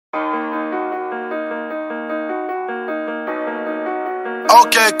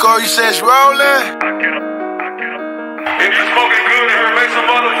Okay, Corey says rolling. If you smoking good in here, make some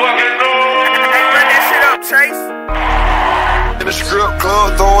motherfucking noise. Run that shit up, Chase. In the strip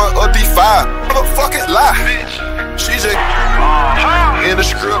club, throwing a D5. Motherfucking lie. She's a in the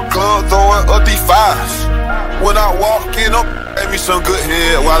strip club, throwing a D5. When I walk in, give me some good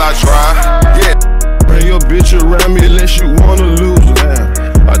head while I try. Yeah. Bring your bitch around me unless you wanna lose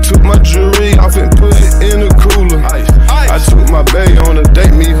her. I took my jewelry off and put it in the cooler. I took my bae on a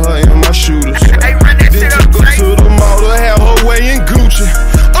date, me, her, and my shooters. Hey, run that Then shit took up, her to the mall to have her way in Gucci.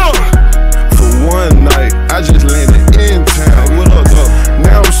 For one night, I just landed in town. What up, though?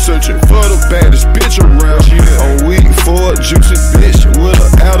 Now I'm searching for the baddest bitch around. On week 4, juicy bitch with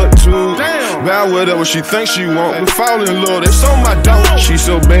an attitude. Buy whatever she thinks she want. We fall in love, that's on my dome. She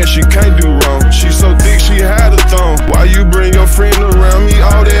so bad she can't do wrong. She so thick she had a thong. Why you bring your friend around me?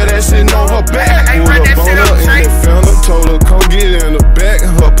 All that ass sitting on her back. Hey, Pulled run up that on shit her up, in the Chase. fountain, told her come get in the back.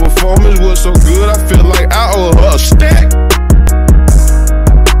 Her performance was so good, I feel like I owe her a stack.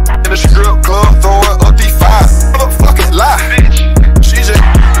 In the strip club, throwing a D5. Motherfucking lie. She's a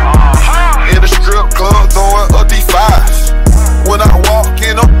in the strip club, throwing a D5. When I walk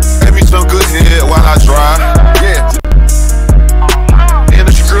in, give me some good head while I drive. Yeah. In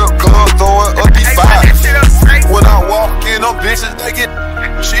the strip club, throwing a Hey, run that shit up, D5. Chase. When I walk in, them bitches, they get.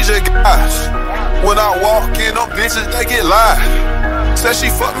 She's a guys. When I walk in, them bitches, they get live. Said she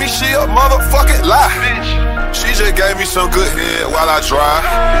fuck me, she a motherfucking lie. She just gave me some good head while I drive.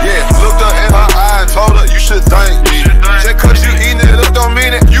 Yeah, looked her in her eye and told her you should thank me. Just cause you eatin' it up don't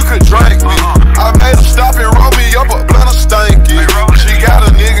mean that you could drink me. I made her stop and roll me up a blunt of stanky. She got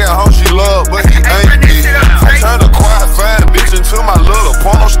a nigga at home she love, but he ain't me. I turned a quiet fine bitch into my little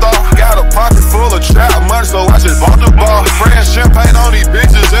porno star. Got a pocket full of trap money, so I just bought the bar. Spraying champagne on these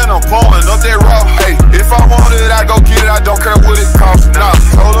bitches and I'm pouring up that raw. Hey, if I want it, I go get it, I don't care what it costs. Nah,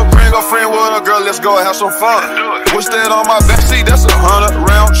 told her bring a friend with her, girl, let's go and have some fun. What's that on my backseat? That's a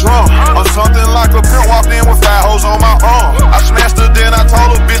 100-round drum. I'm something like a pimp, walked in with 5 hoes on my arm. I smashed her, then I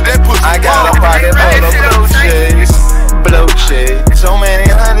told her, bitch, that pussy. I got a pocket full of blue cheese, blue cheese. So many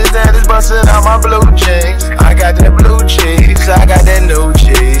hundreds that is busting out my blue jeans. I got that blue cheese, I got that new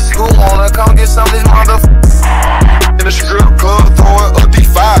cheese. Who wanna come get some of this